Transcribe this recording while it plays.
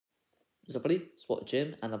So buddy, it's what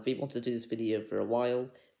Jim, and I've been wanting to do this video for a while,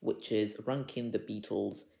 which is ranking the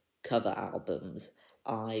Beatles cover albums.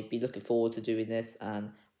 I've been looking forward to doing this,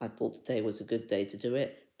 and I thought today was a good day to do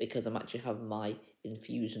it because I'm actually having my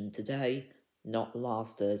infusion today, not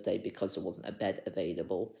last Thursday because there wasn't a bed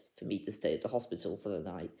available for me to stay at the hospital for the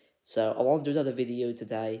night. So I want to do another video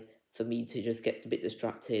today for me to just get a bit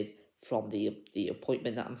distracted from the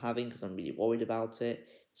appointment that I'm having because I'm really worried about it.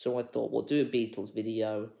 So I thought we'll do a Beatles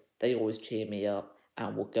video. They always cheer me up,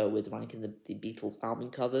 and we'll go with ranking the Beatles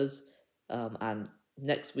album covers. And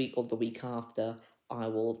next week or the week after, I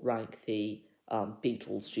will rank the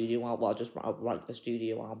Beatles studio album. I'll rank the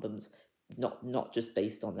studio albums, not just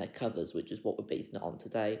based on their covers, which is what we're basing it on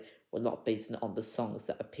today. We're not basing it on the songs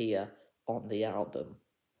that appear on the album.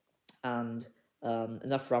 And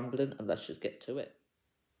enough rambling, and let's just get to it.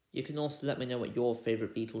 You can also let me know what your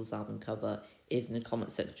favourite Beatles album cover is in the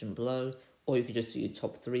comment section below, or you can just do your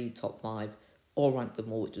top 3, top 5, or rank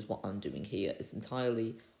them all, which is what I'm doing here. It's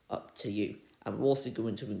entirely up to you. And we're also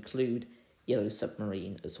going to include Yellow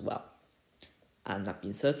Submarine as well. And that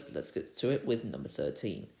being said, let's get to it with number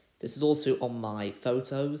 13. This is also on my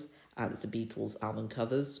photos, and it's the Beatles album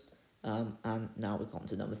covers. And now we've gone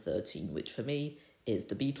to number 13, which for me is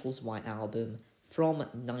the Beatles White Album from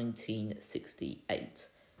 1968.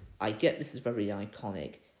 I get this is very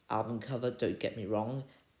iconic album cover, don't get me wrong,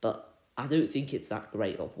 but I don't think it's that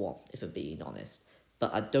great of one, if I'm being honest.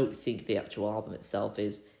 But I don't think the actual album itself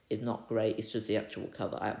is not great, it's just the actual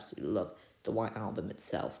cover. I absolutely love the White Album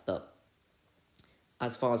itself, but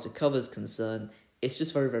as far as the cover is concerned, it's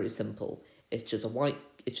just very, very simple. It's just a white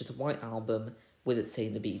album with it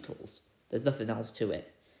saying the Beatles. There's nothing else to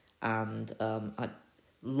it. And I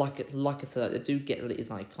like I said, I do get that it is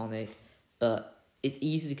iconic, but it's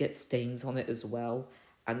easy to get stains on it as well,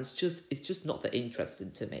 and it's just not that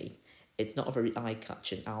interesting to me. It's not a very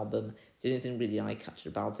eye-catching album. The only thing really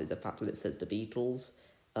eye-catching about it is the fact that it says the Beatles,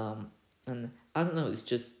 and I don't know.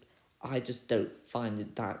 I just don't find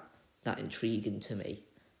it that intriguing to me.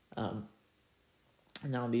 And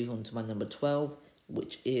now I'll move on to my number 12,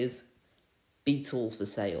 which is Beatles for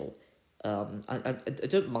Sale. I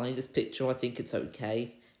don't mind this picture. I think it's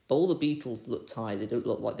okay, but all the Beatles look tired. They don't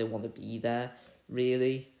look like they want to be there,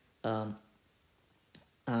 really. And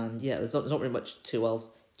yeah, there's not really much too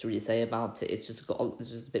else to really say about it. There's just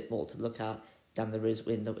a bit more to look at than there is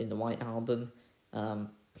in the White Album. But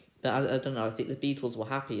I don't know. I think the Beatles were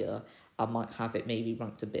happier. I might have it maybe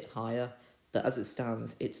ranked a bit higher, but as it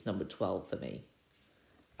stands, it's number 12 for me.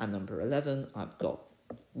 And number 11, I've got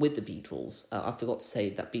With the Beatles. I forgot to say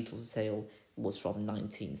that Beatles Sale was from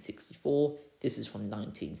 1964. This is from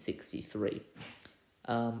 1963.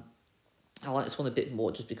 I like this one a bit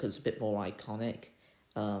more just because it's a bit more iconic.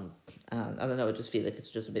 And I don't know, I just feel like it's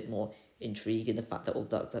just a bit more intriguing, the fact that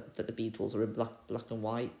the Beatles are in black and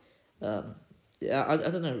white. Yeah, I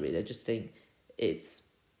don't know really. I just think it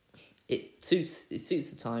suits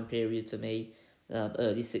the time period for me,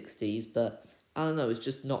 early 60s, but I don't know, it's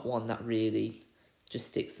just not one that really just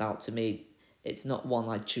sticks out to me. It's not one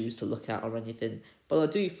I choose to look at or anything, but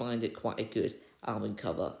I do find it quite a good album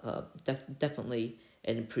cover. Definitely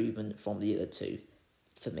an improvement from the other two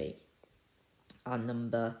for me.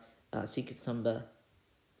 And I think it's number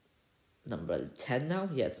 10 now.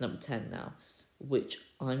 Yeah, it's number 10 now, which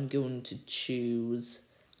I'm going to choose.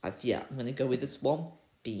 I'm going to go with this one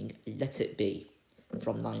being Let It Be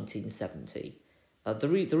from 1970. The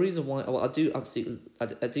reason why I do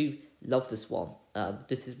love this one.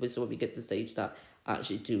 This is where we get to the stage that I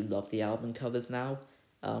actually do love the album covers now.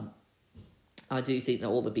 I do think that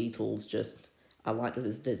all the Beatles I like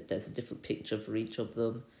that there's a different picture for each of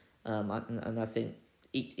them, and I think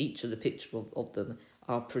each of the pictures of them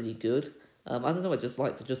are pretty good. I don't know. I just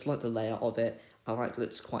like the layout of it. I like that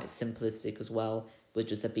it's quite simplistic as well, with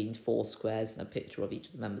just there being 4 squares and a picture of each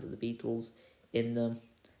of the members of the Beatles in them.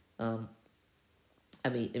 I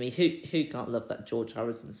mean, who can't love that George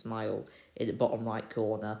Harrison smile in the bottom right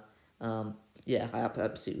corner? Yeah, I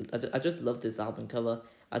absolutely. I just love this album cover.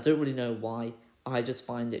 I don't really know why. I just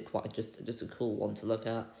find it quite just a cool one to look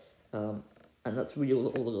at. And that's really all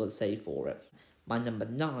I'm going to say for it. My number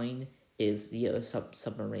 9 is the Yellow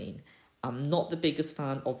Submarine. I'm not the biggest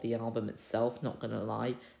fan of the album itself, not going to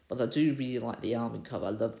lie, but I do really like the album cover. I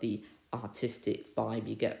love the artistic vibe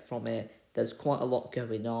you get from it. There's quite a lot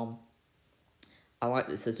going on. I like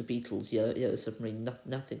that it says the Beatles, Yellow Submarine,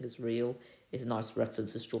 nothing is real. It's a nice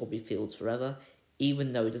reference to Strawberry Fields Forever,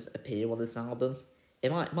 even though it doesn't appear on this album.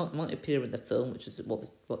 It might appear in the film, which is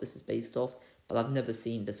what this is based off, but I've never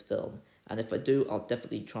seen this film. And if I do, I'll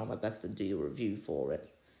definitely try my best to do a review for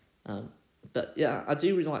it. But yeah, I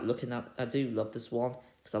do really like I do love this one.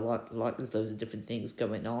 because I like there's loads of different things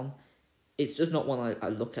going on. It's just not one I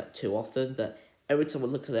look at too often, but every time I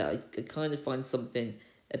look at it, I kind of find something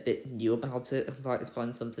a bit new about it. I like to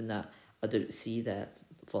find something that I don't see there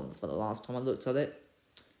for the last time I looked at it.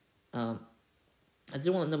 I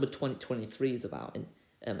do want to know what 2023 is about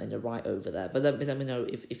in the right over there, but let me know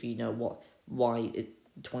if you know why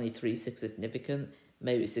 23 is significant.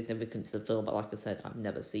 Maybe it's significant to the film, but like I said, I've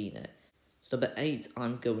never seen it. So number 8,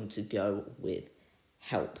 I'm going to go with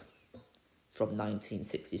Help from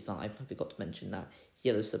 1965. I forgot to mention that.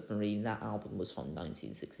 Yellow Submarine, that album was from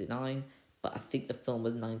 1969, but I think the film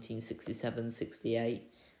was 1967,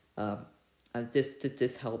 68. And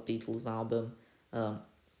this Help Beatles album, I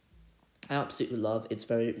absolutely love. It's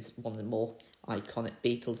one of the more iconic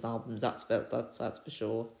Beatles albums. That's for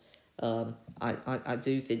sure. I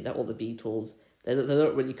do think that all the Beatles, they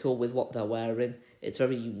look really cool with what they're wearing. It's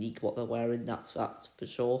very unique what they're wearing. That's for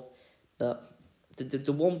sure. But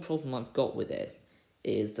the one problem I've got with it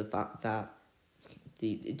is the fact that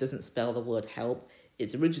it doesn't spell the word help.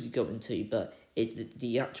 It's originally going to, but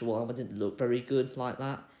the actual album didn't look very good like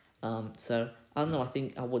that. So I don't know. I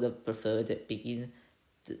think I would have preferred it being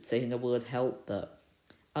saying the word help, but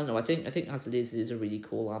I don't know. I think as it is a really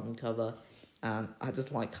cool album cover, and I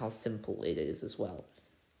just like how simple it is as well.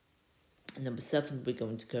 And number 7, we're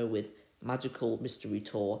going to go with Magical Mystery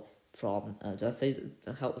Tour from, did I say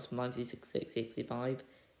the help was from 1965?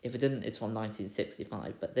 If it didn't, it's from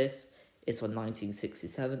 1965, but this is from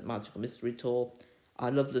 1967, Magical Mystery Tour. I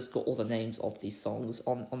love that it's got all the names of these songs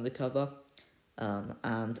on the cover,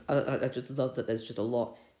 and I just love that there's just a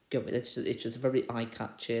lot going. It's just very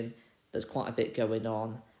eye-catching. There's quite a bit going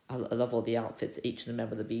on. I love all the outfits each of the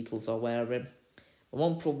members of the Beatles are wearing. But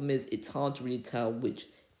one problem is it's hard to really tell which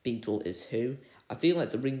Beatle is who. I feel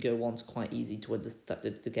like the Ringo one's quite easy to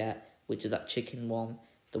understand to get, which is that chicken one.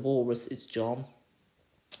 The walrus is John.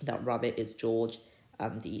 That rabbit is George,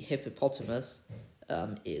 and the hippopotamus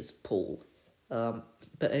is Paul.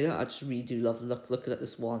 But yeah, I just really do love looking at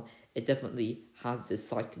this one. It definitely has this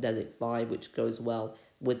psychedelic vibe, which goes well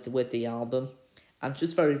with the album, and it's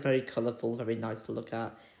just very, very colourful, very nice to look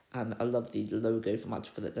at. And I love the logo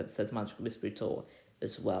for that says Magical Mystery Tour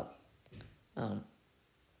as well.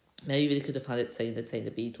 Maybe they could have had it saying the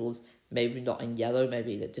Beatles, maybe not in yellow,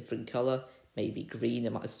 maybe in a different colour, maybe green.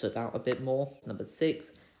 It might have stood out a bit more. Number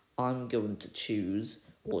 6, I'm going to choose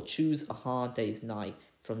A Hard Day's Night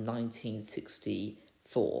from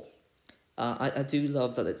 1964. I do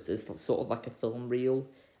love that it's sort of like a film reel,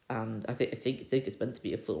 and I think it's meant to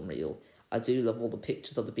be a film reel. I do love all the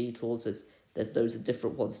pictures of the Beatles. There's loads of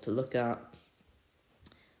different ones to look at.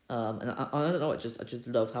 And I don't know. I just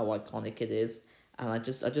love how iconic it is, and I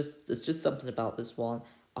just there's just something about this one.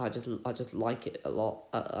 I just like it a lot.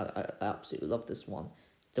 I absolutely love this one.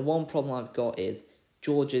 The one problem I've got is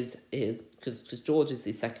George's because George is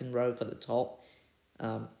the second row for the top,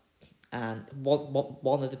 and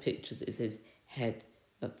one of the pictures is his head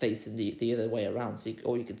facing the other way around, so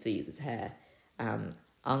all you can see is his hair. And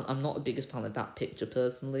I'm not the biggest fan of that picture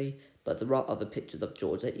personally, but there are other pictures of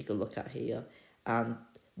George that you can look at here, and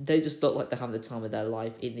they just look like they're having the time of their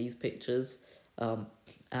life in these pictures. And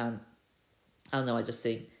I don't know, I just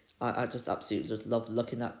think I just absolutely just love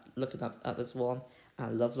looking at this one. I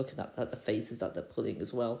love looking at the faces that they're putting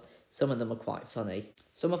as well. Some of them are quite funny.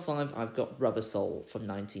 So number 5, I've got Rubber Soul from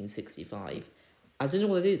 1965. I don't know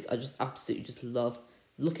what it is. I just absolutely just love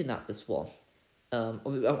looking at this one.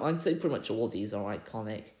 I'd say pretty much all of these are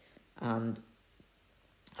iconic, and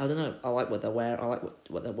I don't know. I like what they're wearing. I like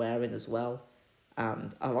what they're wearing as well,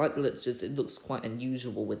 and I like that it looks quite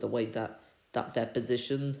unusual with the way that they're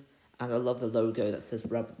positioned. And I love the logo that says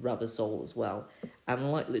Rubber Soul as well. And I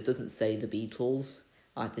like that it doesn't say the Beatles.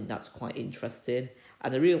 I think that's quite interesting.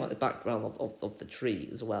 And I really like the background of the tree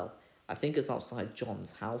as well. I think it's outside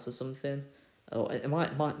John's house or something. Oh, it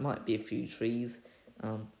might be a few trees.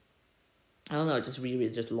 I don't know. I just really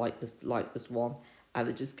just like this one, and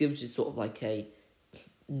it just gives you sort of like a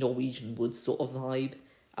Norwegian wood sort of vibe.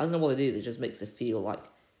 I don't know what it is. It just makes it feel like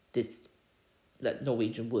that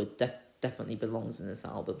Norwegian wood definitely belongs in this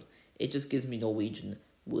album. It just gives me Norwegian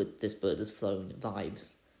wood, this bird has flown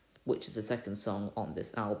vibes, which is the second song on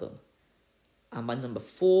this album. And my number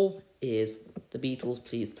 4 is the Beatles'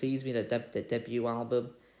 Please Please Me, their debut album.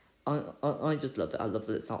 I just love it. I love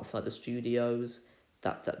that it's outside the studios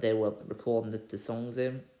that they were recording the songs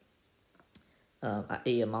in at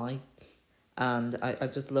EMI. And I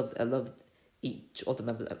just loved each of the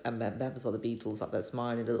members of the Beatles, that they're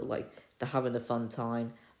smiling, they look like they're having a fun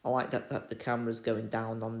time. I like that the camera's going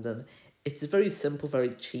down on them. It's a very simple, very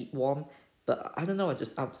cheap one, but I don't know, I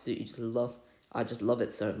just absolutely love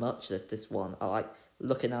it so much, that this one. I like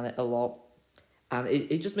looking at it a lot. And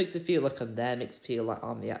it just makes it feel like I'm there, makes it feel like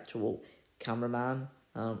I'm the actual cameraman.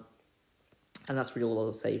 And that's really all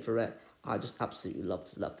I'll say for it. I just absolutely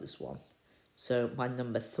love this one. So my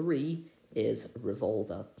number 3 is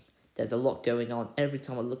Revolver. There's a lot going on. Every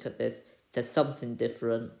time I look at this, there's something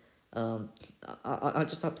different. I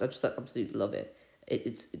just absolutely love it.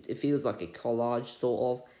 It feels like a collage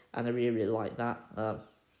sort of, and I really like that. I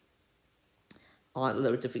like a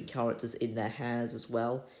lot of different characters in their hairs as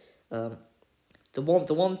well. The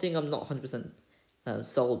one thing I'm not 100%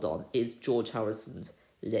 sold on is George Harrison's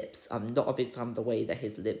lips. I'm not a big fan of the way that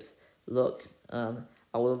his lips look. I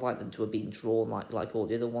would have liked them to have been drawn like all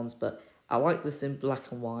the other ones, but I like this in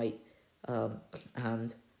black and white,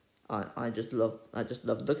 and I just love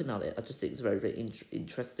looking at it. I just think it's a very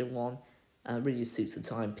interesting one. Really suits the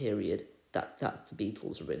time period that the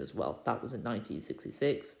Beatles were in as well. That was in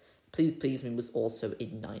 1966. Please Please Me was also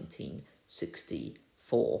in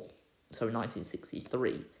 1964. So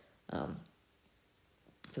 1963.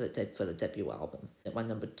 For the debut album. My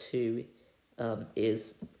number 2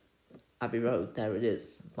 is Abbey Road. There it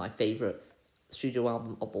is, my favourite studio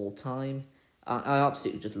album of all time. I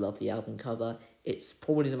absolutely just love the album cover. It's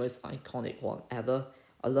probably the most iconic one ever.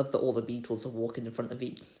 I love that all the Beatles are walking in front of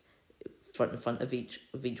each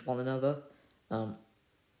one another. I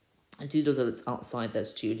do know that it's outside their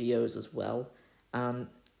studios as well, and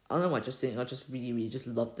I don't know. I just really just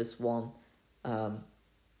love this one. I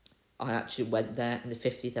actually went there in the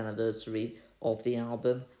 50th anniversary of the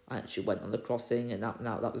album. I actually went on the crossing, and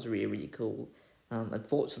that was really cool.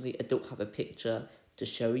 Unfortunately, I don't have a picture to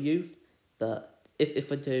show you, but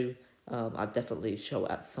if I do, I'll definitely show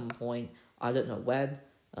it at some point. I don't know when.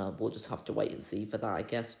 We'll just have to wait and see for that, I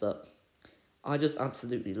guess. But I just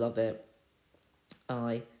absolutely love it.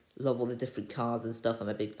 I love all the different cars and stuff. I'm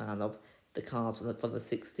a big fan of the cars from the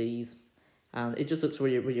 60s. And it just looks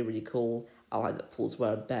really cool. I like that Paul's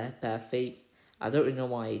wearing bare feet. I don't really know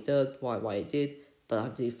why he did, but I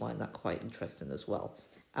do find that quite interesting as well.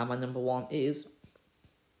 And my number 1 is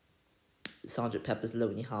Sgt. Pepper's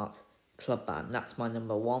Lonely Hearts Club Band. That's my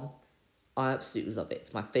number 1. I absolutely love it.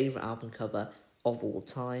 It's my favourite album cover of all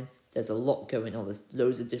time. There's a lot going on. There's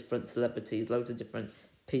loads of different celebrities, loads of different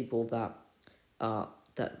people that are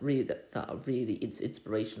really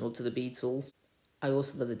inspirational to the Beatles. I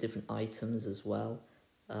also love the different items as well.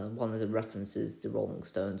 One of the references the Rolling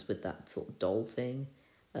Stones with that sort of doll thing.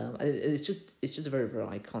 And it's just a very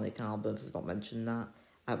iconic album. If I've not mentioned that,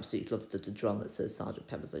 I absolutely love the drum that says Sgt.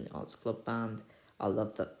 Pepper's Lonely Hearts Club Band. I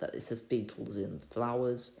love that it says Beatles in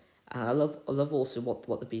flowers, and I love also what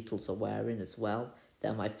the Beatles are wearing as well.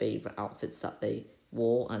 They're my favourite outfits that they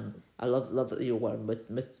wore, and I love that they all wear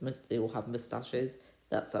they all have moustaches.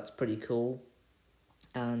 That's pretty cool,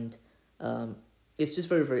 and it's just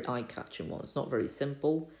very eye-catching one. It's not very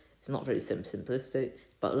simple. It's not very simplistic,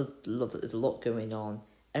 but I love that there's a lot going on.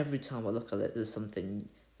 Every time I look at it, there's something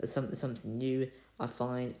new. I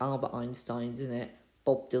find Albert Einstein's in it.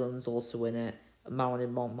 Bob Dylan's also in it.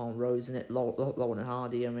 Marilyn Monroe's in it. Lauren and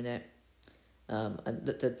Hardy are in it. And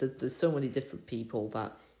there's so many different people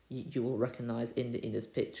that you will recognise in this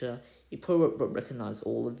picture. You probably won't recognise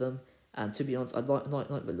all of them. And to be honest, I'd like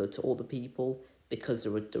to look to all the people, because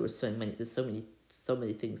there were so many. There's so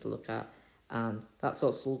many things to look at, and that's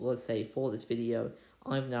all I'll say for this video.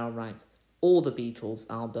 I've now ranked all the Beatles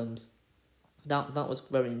albums. That was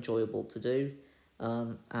very enjoyable to do,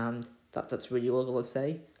 and that's really all I'll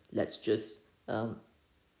say. Let's just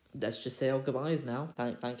say our goodbyes now.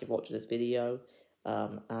 Thank you for watching this video,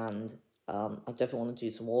 and I definitely want to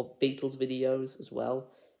do some more Beatles videos as well.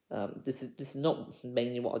 This is not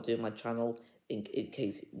mainly what I do on my channel. In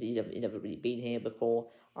case you've never really been here before,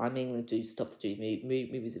 I mainly do stuff to do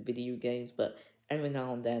movies and video games, but every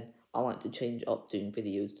now and then I like to change up doing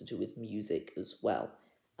videos to do with music as well,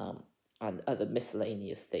 and other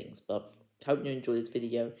miscellaneous things. But hope you enjoyed this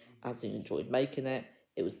video as you enjoyed making it.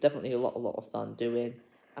 It was definitely a lot of fun doing,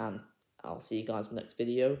 and I'll see you guys in the next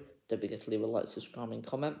video. Don't forget to leave a like, subscribe, and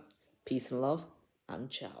comment. Peace and love, and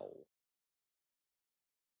ciao.